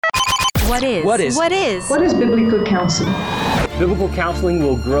What is? What is? What is? What is biblical counseling? Biblical counseling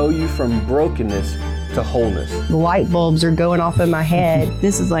will grow you from brokenness to wholeness. The light bulbs are going off in my head.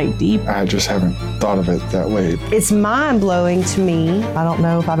 This is like deep. I just haven't thought of it that way. It's mind-blowing to me. I don't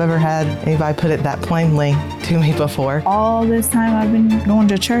know if I've ever had anybody put it that plainly to me before. All this time I've been going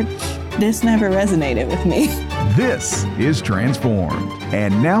to church, this never resonated with me. This is Transformed.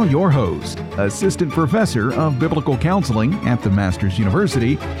 And now your host, Assistant Professor of Biblical Counseling at the Masters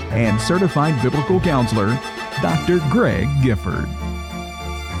University and Certified Biblical Counselor, Dr. Greg Gifford.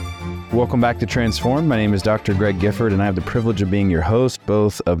 Welcome back to Transformed. My name is Dr. Greg Gifford, and I have the privilege of being your host,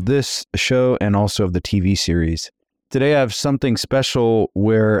 both of this show and also of the TV series. Today I have something special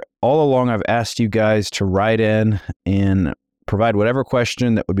where all along I've asked you guys to write in and provide whatever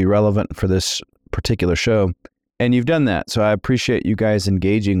question that would be relevant for this particular show. And you've done that, so I appreciate you guys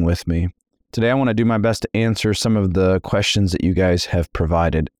engaging with me. Today I want to do my best to answer some of the questions that you guys have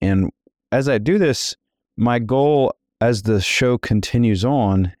provided. And as I do this, my goal as the show continues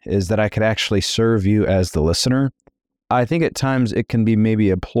on is that I could actually serve you as the listener. I think at times it can be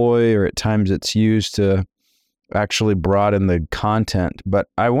maybe a ploy, or at times it's used to actually broaden the content. But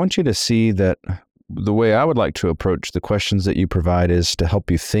I want you to see that the way I would like to approach the questions that you provide is to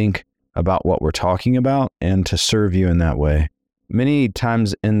help you think about what we're talking about and to serve you in that way. Many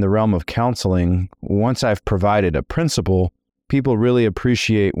times in the realm of counseling, once I've provided a principle, people really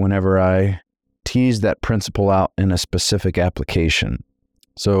appreciate whenever I tease that principle out in a specific application.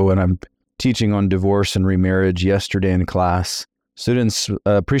 So when I'm teaching on divorce and remarriage yesterday in class, students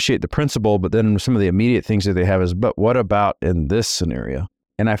appreciate the principle, but then some of the immediate things that they have is, but what about in this scenario?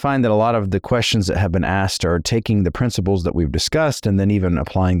 And I find that a lot of the questions that have been asked are taking the principles that we've discussed and then even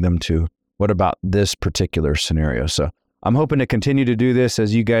applying them to what about this particular scenario. So I'm hoping to continue to do this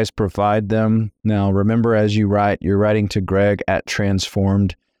as you guys provide them. Now, remember, as you write, you're writing to Greg at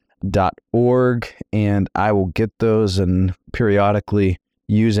transformed.org, and I will get those and periodically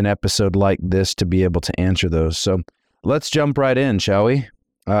use an episode like this to be able to answer those. So let's jump right in, shall we?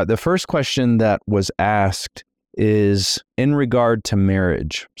 The first question that was asked is in regard to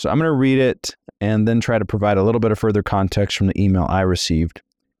marriage. So I'm going to read it and then try to provide a little bit of further context from the email I received.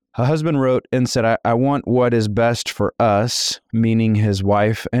 Her husband wrote and said, I want what is best for us, meaning his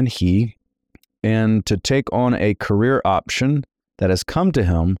wife and he, and to take on a career option that has come to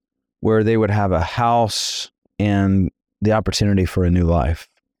him where they would have a house and the opportunity for a new life.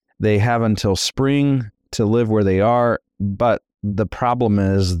 They have until spring to live where they are, but the problem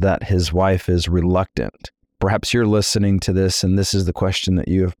is that his wife is reluctant. Perhaps you're listening to this and this is the question that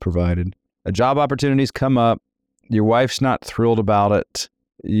you have provided. A job opportunity's come up. Your wife's not thrilled about it.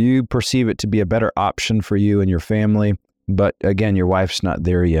 You perceive it to be a better option for you and your family, but again, your wife's not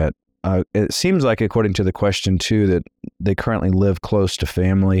there yet. It seems like, according to the question too, that they currently live close to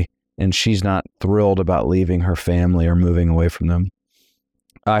family and she's not thrilled about leaving her family or moving away from them.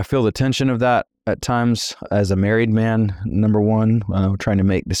 I feel the tension of that at times as a married man, number one, trying to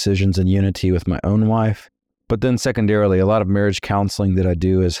make decisions in unity with my own wife. But then secondarily, a lot of marriage counseling that I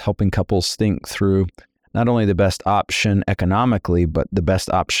do is helping couples think through not only the best option economically, but the best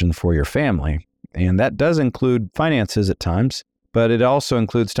option for your family. And that does include finances at times, but it also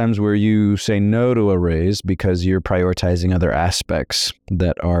includes times where you say no to a raise because you're prioritizing other aspects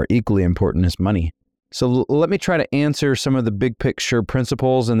that are equally important as money. So let me try to answer some of the big picture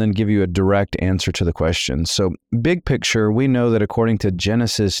principles and then give you a direct answer to the question. So big picture, we know that according to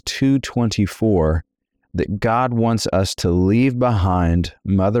Genesis 2:24, that God wants us to leave behind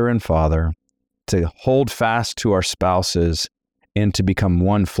mother and father, to hold fast to our spouses, and to become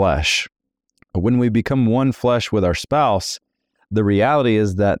one flesh. When we become one flesh with our spouse, the reality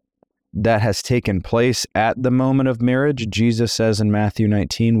is that that has taken place at the moment of marriage. Jesus says in Matthew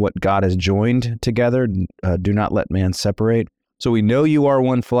 19, what God has joined together, do not let man separate. So we know you are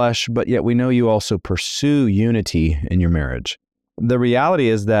one flesh, but yet we know you also pursue unity in your marriage. The reality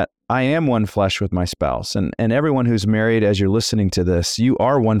is that I am one flesh with my spouse, and everyone who's married, as you're listening to this, you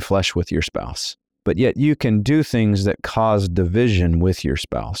are one flesh with your spouse, but yet you can do things that cause division with your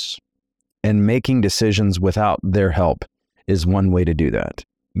spouse, and making decisions without their help is one way to do that.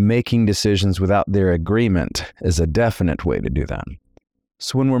 Making decisions without their agreement is a definite way to do that.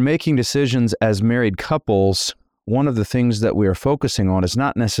 So when we're making decisions as married couples, one of the things that we are focusing on is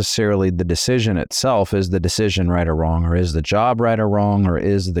not necessarily the decision itself. Is the decision right or wrong? Or is the job right or wrong? Or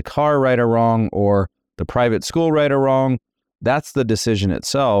is the car right or wrong? Or the private school right or wrong? That's the decision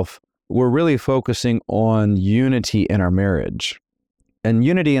itself. We're really focusing on unity in our marriage. And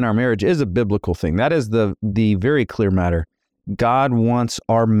unity in our marriage is a biblical thing. That is the very clear matter. God wants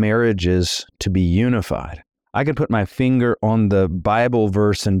our marriages to be unified. I can put my finger on the Bible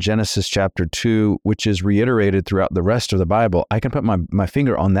verse in Genesis chapter 2, which is reiterated throughout the rest of the Bible. I can put my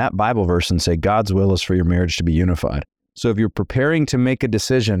finger on that Bible verse and say, God's will is for your marriage to be unified. So if you're preparing to make a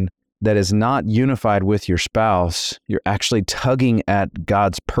decision that is not unified with your spouse, you're actually tugging at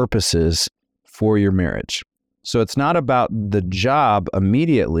God's purposes for your marriage. So it's not about the job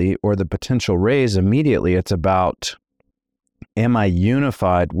immediately or the potential raise immediately. It's about, am I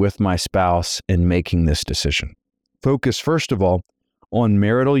unified with my spouse in making this decision? Focus, first of all, on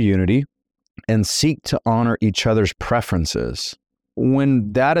marital unity and seek to honor each other's preferences.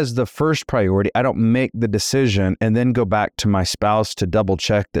 When that is the first priority, I don't make the decision and then go back to my spouse to double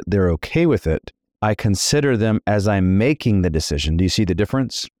check that they're okay with it. I consider them as I'm making the decision. Do you see the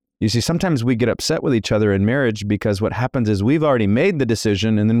difference? You see, sometimes we get upset with each other in marriage because what happens is we've already made the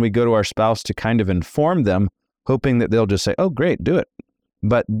decision and then we go to our spouse to kind of inform them, hoping that they'll just say, oh, great, do it.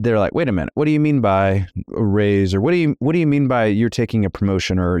 But they're like, wait a minute, what do you mean by a raise? Or what do you mean by you're taking a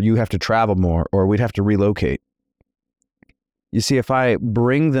promotion, or you have to travel more, or we'd have to relocate? You see, if I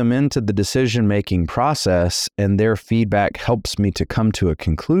bring them into the decision-making process and their feedback helps me to come to a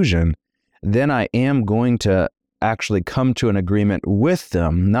conclusion, then I am going to actually come to an agreement with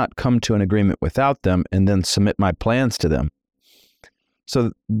them, not come to an agreement without them, and then submit my plans to them.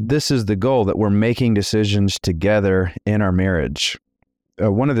 So this is the goal, that we're making decisions together in our marriage.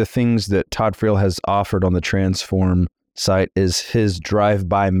 One of the things that Todd Friel has offered on the Transform site is his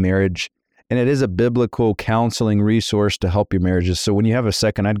Drive-By Marriage, and it is a biblical counseling resource to help your marriages. So when you have a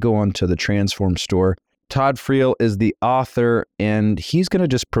second, I'd go on to the Transform store. Todd Friel is the author, and he's going to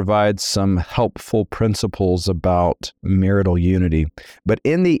just provide some helpful principles about marital unity. But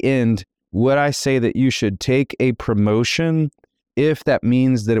in the end, would I say that you should take a promotion if that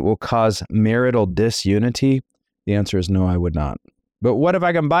means that it will cause marital disunity? The answer is no, I would not. But what if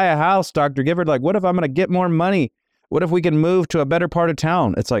I can buy a house, Dr. Gifford? Like, what if I'm going to get more money? What if we can move to a better part of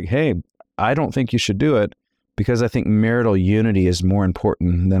town? It's like, hey, I don't think you should do it, because I think marital unity is more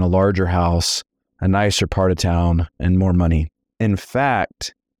important than a larger house, a nicer part of town, and more money. In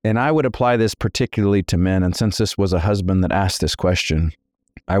fact, and I would apply this particularly to men, and since this was a husband that asked this question,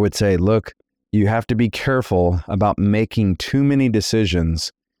 I would say, look, you have to be careful about making too many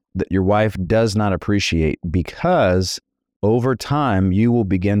decisions that your wife does not appreciate, because over time you will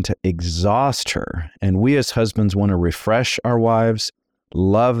begin to exhaust her. And we as husbands want to refresh our wives,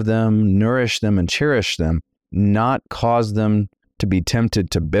 love them, nourish them, and cherish them, not cause them to be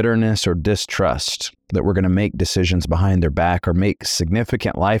tempted to bitterness or distrust, that we're going to make decisions behind their back or make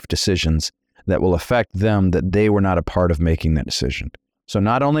significant life decisions that will affect them that they were not a part of making that decision. So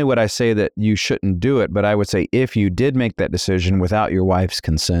not only would I say that you shouldn't do it, but I would say if you did make that decision without your wife's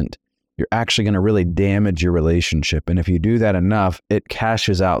consent, you're actually going to really damage your relationship. And if you do that enough, it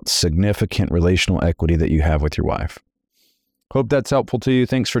cashes out significant relational equity that you have with your wife. Hope that's helpful to you.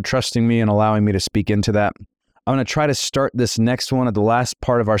 Thanks for trusting me and allowing me to speak into that. I'm going to try to start this next one at the last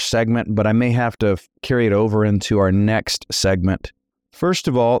part of our segment, but I may have to carry it over into our next segment. First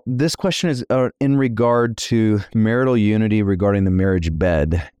of all, this question is in regard to marital unity regarding the marriage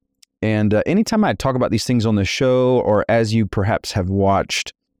bed. And anytime I talk about these things on the show, or as you perhaps have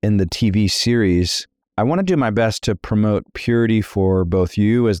watched in the TV series, I want to do my best to promote purity for both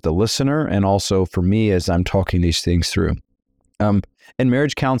you as the listener and also for me as I'm talking these things through. In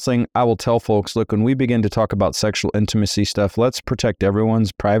marriage counseling, I will tell folks, look, when we begin to talk about sexual intimacy stuff, let's protect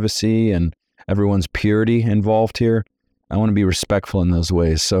everyone's privacy and everyone's purity involved here. I want to be respectful in those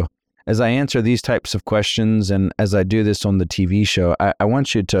ways. So as I answer these types of questions and as I do this on the TV show, I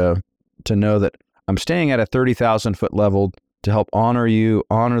want you to know that I'm staying at a 30,000-foot level to help honor you,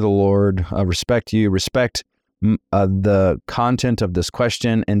 honor the Lord, respect you, respect the content of this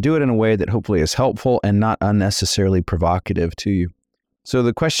question, and do it in a way that hopefully is helpful and not unnecessarily provocative to you. So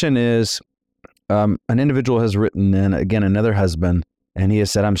the question is, an individual has written in, again, another husband, and he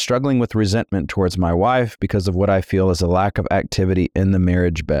has said, I'm struggling with resentment towards my wife because of what I feel is a lack of activity in the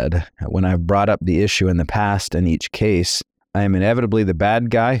marriage bed. When I've brought up the issue in the past in each case, I am inevitably the bad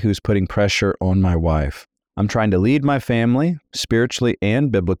guy who's putting pressure on my wife. I'm trying to lead my family spiritually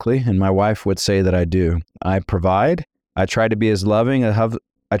and biblically, and my wife would say that I do. I provide. I try to be as loving as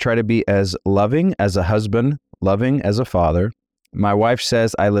a husband, loving as a father. My wife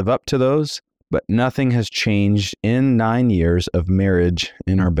says I live up to those, but nothing has changed in 9 years of marriage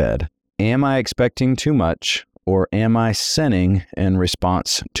in our bed. Am I expecting too much, or am I sinning in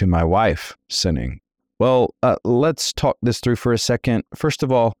response to my wife sinning? Well, let's talk this through for a second. First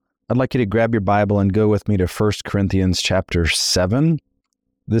of all, I'd like you to grab your Bible and go with me to 1 Corinthians chapter 7.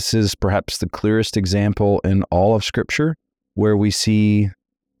 This is perhaps the clearest example in all of Scripture where we see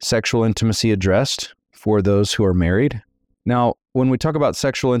sexual intimacy addressed. for those who are married. Now, when we talk about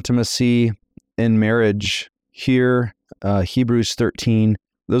sexual intimacy in marriage here, Hebrews 13,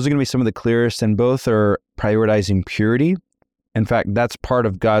 those are going to be some of the clearest, and both are prioritizing purity. In fact, that's part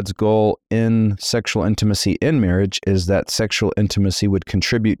of God's goal in sexual intimacy in marriage, is that sexual intimacy would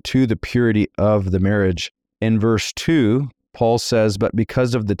contribute to the purity of the marriage. In verse 2, Paul says, "But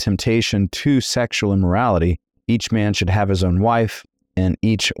because of the temptation to sexual immorality, each man should have his own wife, and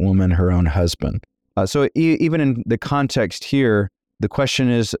each woman her own husband." So even in the context here, the question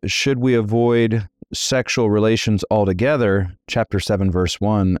is, should we avoid sexual relations altogether? Chapter 7, verse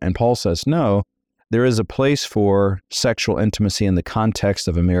 1. And Paul says, no, there is a place for sexual intimacy in the context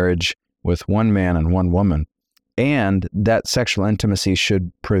of a marriage with one man and one woman. And that sexual intimacy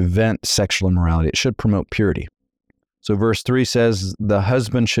should prevent sexual immorality. It should promote purity. So verse 3 says, "The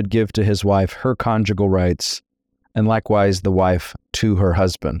husband should give to his wife her conjugal rights, and likewise the wife to her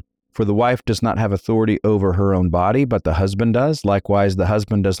husband. For the wife does not have authority over her own body, but the husband does. Likewise, the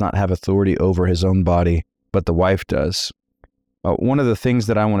husband does not have authority over his own body, but the wife does." One of the things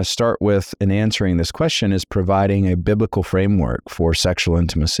that I want to start with in answering this question is providing a biblical framework for sexual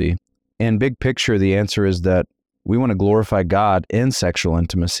intimacy. And big picture, the answer is that we want to glorify God in sexual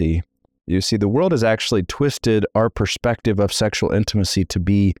intimacy. You see, the world has actually twisted our perspective of sexual intimacy to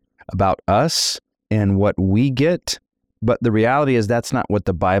be about us and what we get. But the reality is that's not what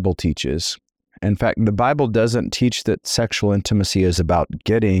the Bible teaches. In fact, the Bible doesn't teach that sexual intimacy is about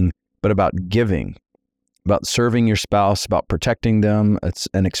getting, but about giving, about serving your spouse, about protecting them. It's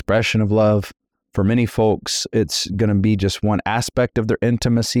an expression of love. For many folks, it's going to be just one aspect of their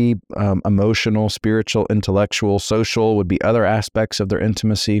intimacy. Emotional, spiritual, intellectual, social would be other aspects of their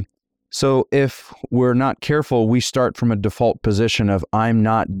intimacy. So if we're not careful, we start from a default position of I'm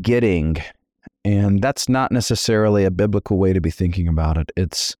not getting. And that's not necessarily a biblical way to be thinking about it.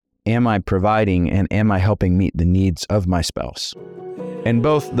 It's, am I providing and am I helping meet the needs of my spouse? And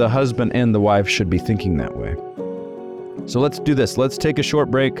both the husband and the wife should be thinking that way. So let's do this. Let's take a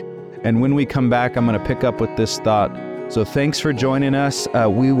short break. And when we come back, I'm going to pick up with this thought. So thanks for joining us.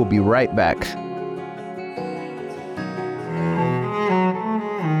 We will be right back.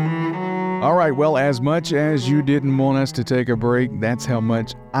 All right, well, as much as you didn't want us to take a break, that's how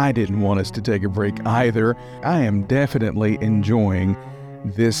much I didn't want us to take a break either. I am definitely enjoying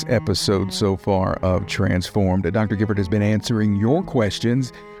this episode so far of Transformed. Dr. Gifford has been answering your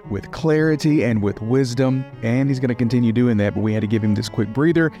questions with clarity and with wisdom, and he's going to continue doing that, but we had to give him this quick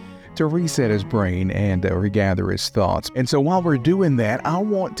breather to reset his brain and regather his thoughts. And so while we're doing that, I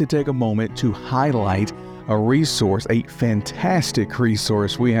want to take a moment to highlight a resource, a fantastic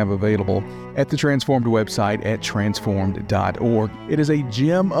resource we have available at the Transformed website at transformed.org. It is a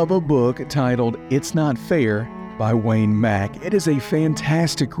gem of a book titled It's Not Fair by Wayne Mack. It is a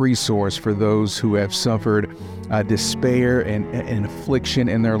fantastic resource for those who have suffered despair and affliction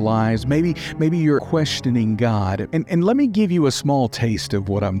in their lives. Maybe you're questioning God. And let me give you a small taste of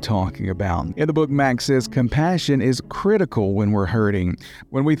what I'm talking about. In the book, Mack says compassion is critical when we're hurting.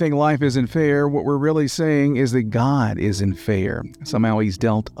 When we think life isn't fair, what we're really saying is that God isn't fair. Somehow He's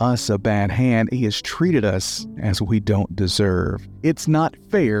dealt us a bad hand. He has treated us as we don't deserve. It's Not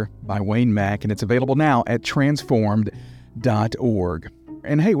Fair by Wayne Mack, and it's available now at transformed.org.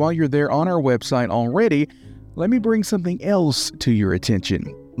 And hey, while you're there on our website already, let me bring something else to your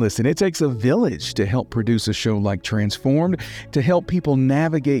attention. Listen, it takes a village to help produce a show like Transformed, to help people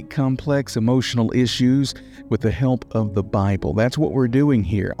navigate complex emotional issues with the help of the Bible. That's what we're doing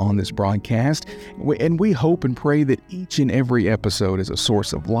here on this broadcast, and we hope and pray that each and every episode is a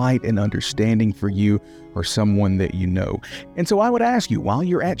source of light and understanding for you or someone that you know. And so I would ask you, while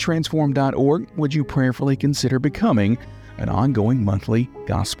you're at transform.org, would you prayerfully consider becoming an ongoing monthly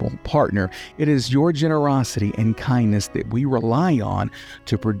gospel partner? It is your generosity and kindness that we rely on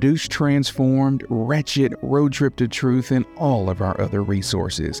to produce Transformed, Wretched, Road Trip to Truth, and all of our other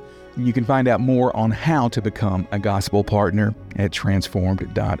resources. You can find out more on how to become a gospel partner at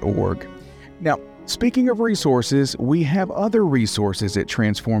transformed.org. Now, speaking of resources, we have other resources at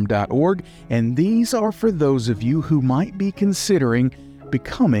transform.org, and these are for those of you who might be considering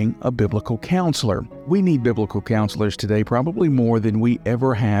becoming a biblical counselor. We need biblical counselors today, probably more than we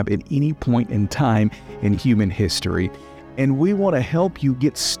ever have at any point in time in human history. and we want to help you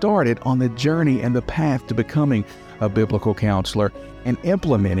get started on the journey and the path to becoming a biblical counselor and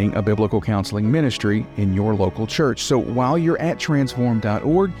implementing a biblical counseling ministry in your local church. So while you're at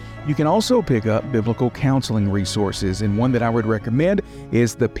transformed.org, you can also pick up biblical counseling resources, and one that I would recommend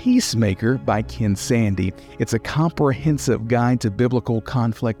is The Peacemaker by Ken Sande. It's a comprehensive guide to biblical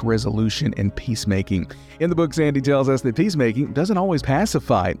conflict resolution and peacemaking. In the book, Sande tells us that peacemaking doesn't always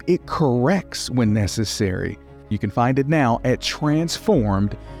pacify, it corrects when necessary. You can find it now at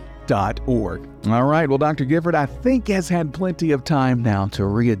transformed.org. All right, well, Dr. Gifford, I think, has had plenty of time now to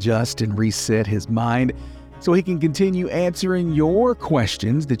readjust and reset his mind so he can continue answering your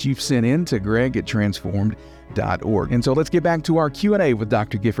questions that you've sent in to Greg at transformed.org. And so let's get back to our Q&A with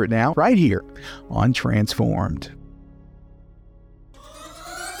Dr. Gifford now, right here on Transformed.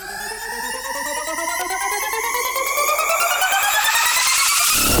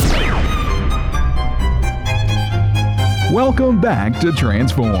 Welcome back to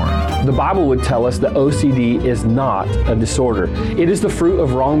Transformed. The Bible would tell us that OCD is not a disorder. It is the fruit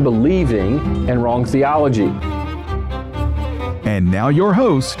of wrong believing and wrong theology. And now your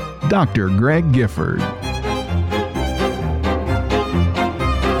host, Dr. Greg Gifford.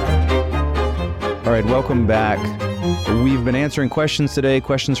 All right, welcome back. We've been answering questions today,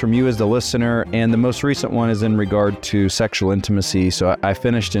 questions from you as the listener, and the most recent one is in regard to sexual intimacy. So I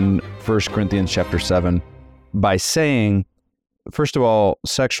finished in 1 Corinthians chapter 7 by saying, first of all,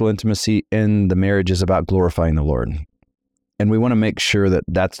 sexual intimacy in the marriage is about glorifying the Lord. And we want to make sure that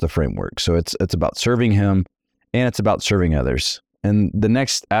that's the framework. So it's about serving Him, and it's about serving others. And the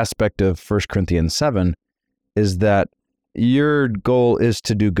next aspect of 1 Corinthians 7 is that your goal is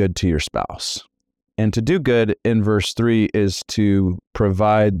to do good to your spouse. And to do good in verse 3 is to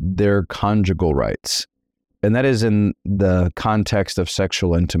provide their conjugal rights. And that is in the context of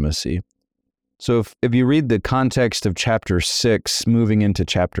sexual intimacy. So if you read the context of chapter 6 moving into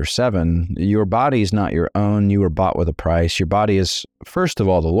chapter 7, your body is not your own. You were bought with a price. Your body is, first of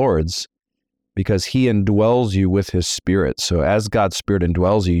all, the Lord's, because He indwells you with His Spirit. So as God's Spirit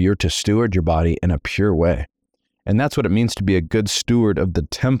indwells you, you're to steward your body in a pure way. And that's what it means to be a good steward of the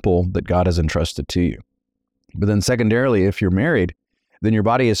temple that God has entrusted to you. But then secondarily, if you're married, then your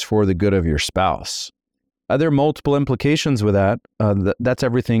body is for the good of your spouse. There are multiple implications with that. That's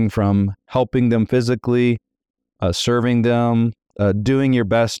everything from helping them physically, serving them, doing your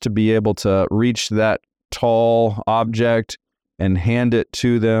best to be able to reach that tall object and hand it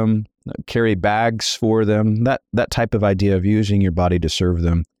to them, carry bags for them, that type of idea of using your body to serve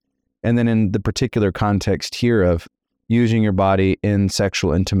them. And then in the particular context here of using your body in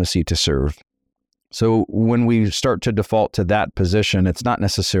sexual intimacy to serve. So when we start to default to that position, it's not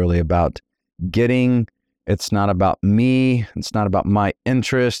necessarily about getting. It's not about me. It's not about my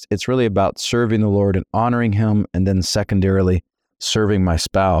interest. It's really about serving the Lord and honoring Him, and then secondarily, serving my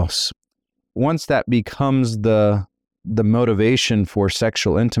spouse. Once that becomes the motivation for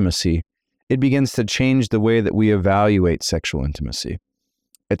sexual intimacy, it begins to change the way that we evaluate sexual intimacy.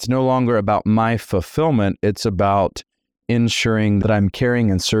 It's no longer about my fulfillment. It's about ensuring that I'm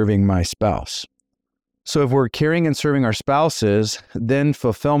caring and serving my spouse. So if we're caring and serving our spouses, then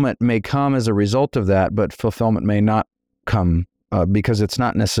fulfillment may come as a result of that, but fulfillment may not come because it's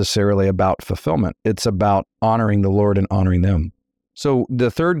not necessarily about fulfillment. It's about honoring the Lord and honoring them. So the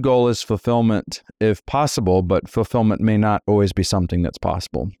third goal is fulfillment if possible, but fulfillment may not always be something that's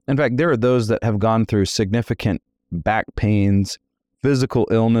possible. In fact, there are those that have gone through significant back pains, physical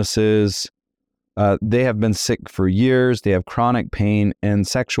illnesses. They have been sick for years. They have chronic pain, and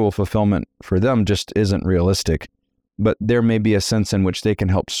sexual fulfillment for them just isn't realistic. But there may be a sense in which they can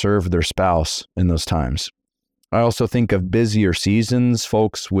help serve their spouse in those times. I also think of busier seasons,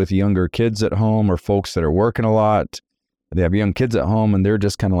 folks with younger kids at home or folks that are working a lot. They have young kids at home and they're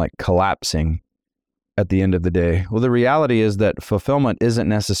just kind of like collapsing at the end of the day. Well, the reality is that fulfillment isn't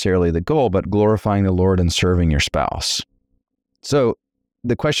necessarily the goal, but glorifying the Lord and serving your spouse. So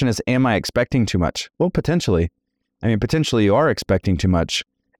the question is, am I expecting too much? Well, potentially. I mean, potentially you are expecting too much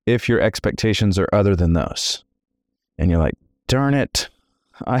if your expectations are other than those. And you're like, darn it,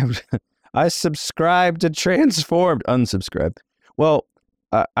 I subscribed to Transformed, unsubscribed. Well,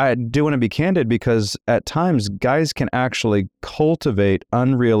 I do want to be candid because at times guys can actually cultivate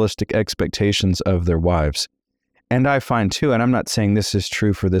unrealistic expectations of their wives. And I find too, and I'm not saying this is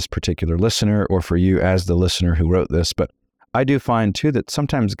true for this particular listener or for you as the listener who wrote this, but I do find too that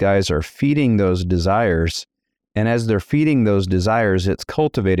sometimes guys are feeding those desires. And as they're feeding those desires, it's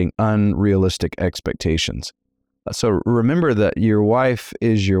cultivating unrealistic expectations. So remember that your wife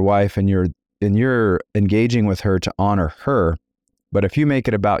is your wife and you're engaging with her to honor her. But if you make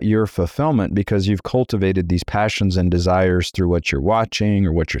it about your fulfillment because you've cultivated these passions and desires through what you're watching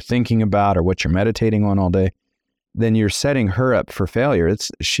or what you're thinking about or what you're meditating on all day, then you're setting her up for failure.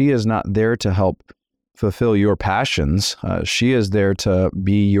 She is not there to help fulfill your passions. She is there to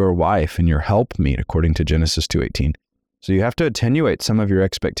be your wife and your helpmeet, according to Genesis 2:18. So you have to attenuate some of your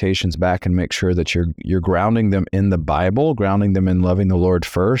expectations back and make sure that you're grounding them in the Bible, grounding them in loving the Lord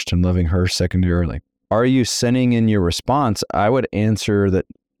first and loving her secondarily. Are you sinning in your response? I would answer that,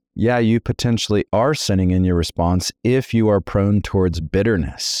 yeah, you potentially are sinning in your response if you are prone towards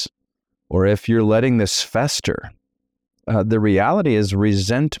bitterness or if you're letting this fester. The reality is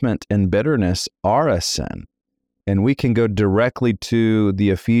resentment and bitterness are a sin. And we can go directly to the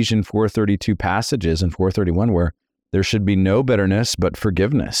Ephesians 4:32 passages and 4:31 where there should be no bitterness but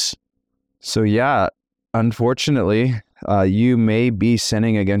forgiveness. So yeah, unfortunately, you may be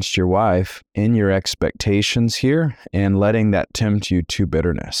sinning against your wife in your expectations here and letting that tempt you to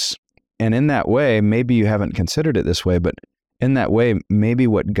bitterness. And in that way, maybe you haven't considered it this way, but in that way, maybe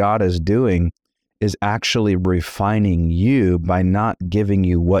what God is doing is actually refining you by not giving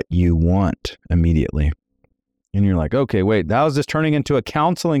you what you want immediately. And you're like, okay, wait, how is this turning into a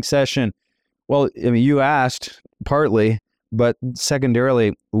counseling session? Well, I mean, you asked partly, but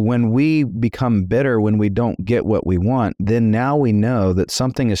secondarily, when we become bitter, when we don't get what we want, then now we know that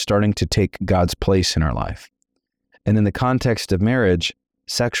something is starting to take God's place in our life. And in the context of marriage,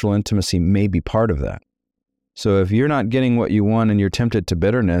 sexual intimacy may be part of that. So if you're not getting what you want and you're tempted to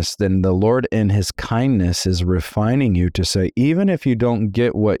bitterness, then the Lord in his kindness is refining you to say, even if you don't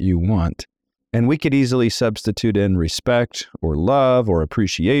get what you want, and we could easily substitute in respect or love or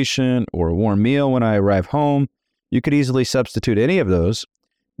appreciation or a warm meal when I arrive home. You could easily substitute any of those.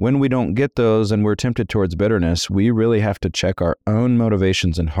 When we don't get those and we're tempted towards bitterness, we really have to check our own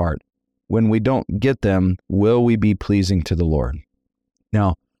motivations and heart. When we don't get them, will we be pleasing to the Lord?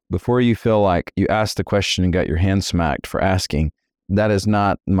 Now, before you feel like you asked the question and got your hand smacked for asking, that is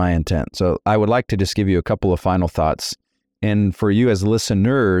not my intent. So I would like to just give you a couple of final thoughts. And for you as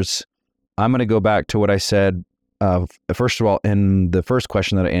listeners, I'm going to go back to what I said, first of all, in the first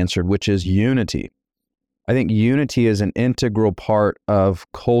question that I answered, which is unity. I think unity is an integral part of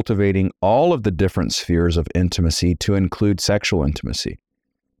cultivating all of the different spheres of intimacy to include sexual intimacy.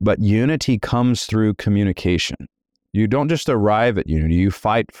 But unity comes through communication. You don't just arrive at unity, you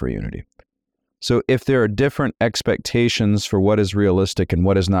fight for unity. So if there are different expectations for what is realistic and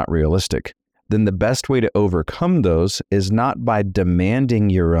what is not realistic, then the best way to overcome those is not by demanding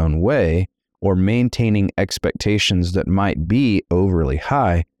your own way or maintaining expectations that might be overly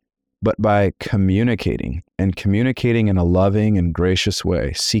high, but by communicating in a loving and gracious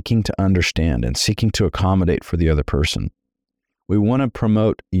way, seeking to understand and seeking to accommodate for the other person. We want to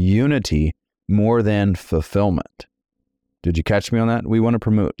promote unity more than fulfillment. Did you catch me on that? We want to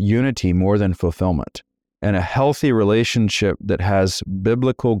promote unity more than fulfillment. And a healthy relationship that has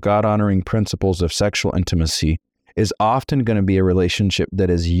biblical, God-honoring principles of sexual intimacy is often going to be a relationship that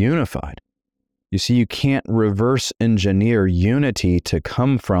is unified. You see, you can't reverse engineer unity to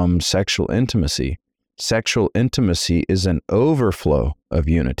come from sexual intimacy. Sexual intimacy is an overflow of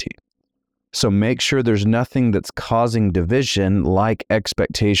unity. So make sure there's nothing that's causing division like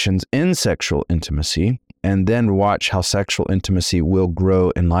expectations in sexual intimacy, and then watch how sexual intimacy will grow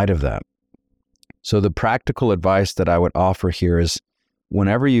in light of that. So the practical advice that I would offer here is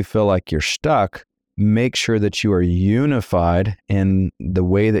whenever you feel like you're stuck, make sure that you are unified in the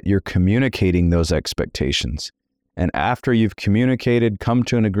way that you're communicating those expectations. And after you've communicated, come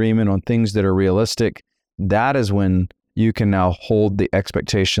to an agreement on things that are realistic, that is when you can now hold the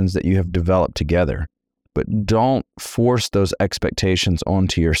expectations that you have developed together. But don't force those expectations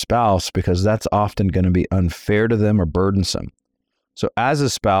onto your spouse because that's often going to be unfair to them or burdensome. So as a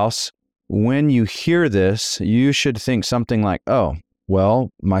spouse, when you hear this, you should think something like, oh,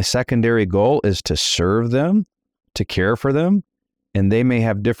 well, my secondary goal is to serve them, to care for them, and they may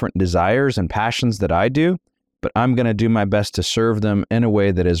have different desires and passions that I do, but I'm going to do my best to serve them in a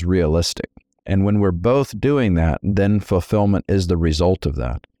way that is realistic. And when we're both doing that, then fulfillment is the result of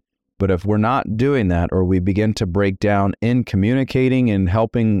that. But if we're not doing that, or we begin to break down in communicating and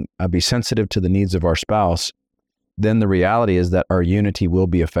helping be sensitive to the needs of our spouse, then the reality is that our unity will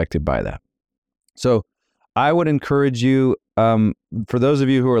be affected by that. So I would encourage you, for those of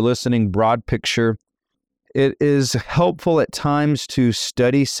you who are listening, broad picture, it is helpful at times to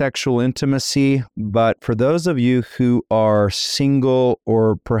study sexual intimacy, but for those of you who are single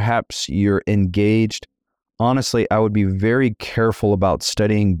or perhaps you're engaged, honestly, I would be very careful about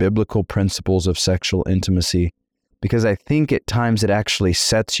studying biblical principles of sexual intimacy because I think at times it actually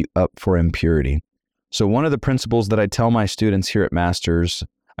sets you up for impurity. So one of the principles that I tell my students here at Masters,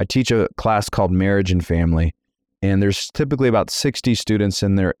 I teach a class called Marriage and Family, and there's typically about 60 students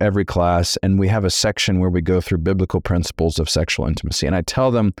in there every class, and we have a section where we go through biblical principles of sexual intimacy. And I tell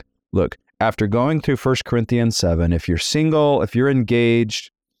them, look, after going through 1 Corinthians 7, if you're single, if you're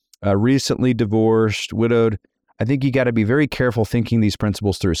engaged, recently divorced, widowed, I think you got to be very careful thinking these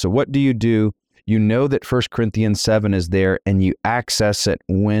principles through. So what do? You know that 1 Corinthians 7 is there, and you access it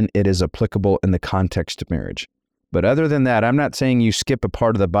when it is applicable in the context of marriage. But other than that, I'm not saying you skip a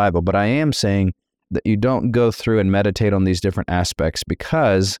part of the Bible, but I am saying that you don't go through and meditate on these different aspects,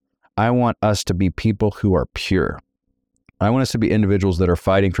 because I want us to be people who are pure. I want us to be individuals that are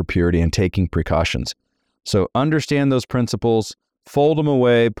fighting for purity and taking precautions. So understand those principles, fold them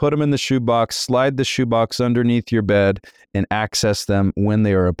away, put them in the shoebox, slide the shoebox underneath your bed, and access them when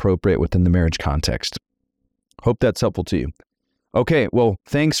they are appropriate within the marriage context. Hope that's helpful to you. Okay, well,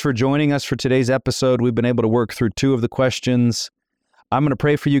 thanks for joining us for today's episode. We've been able to work through 2 of the questions. I'm going to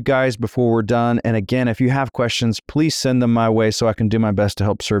pray for you guys before we're done. And again, if you have questions, please send them my way so I can do my best to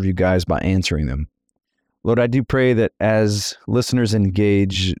help serve you guys by answering them. Lord, I do pray that as listeners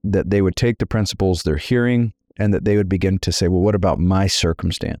engage, that they would take the principles they're hearing and that they would begin to say, well, what about my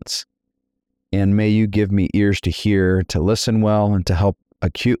circumstance? And may you give me ears to hear, to listen well, and to help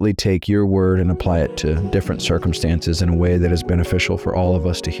acutely take your word and apply it to different circumstances in a way that is beneficial for all of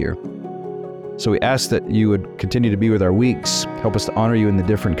us to hear. So we ask that you would continue to be with our weeks, help us to honor you in the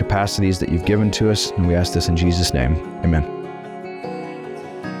different capacities that you've given to us, and we ask this in Jesus' name. Amen.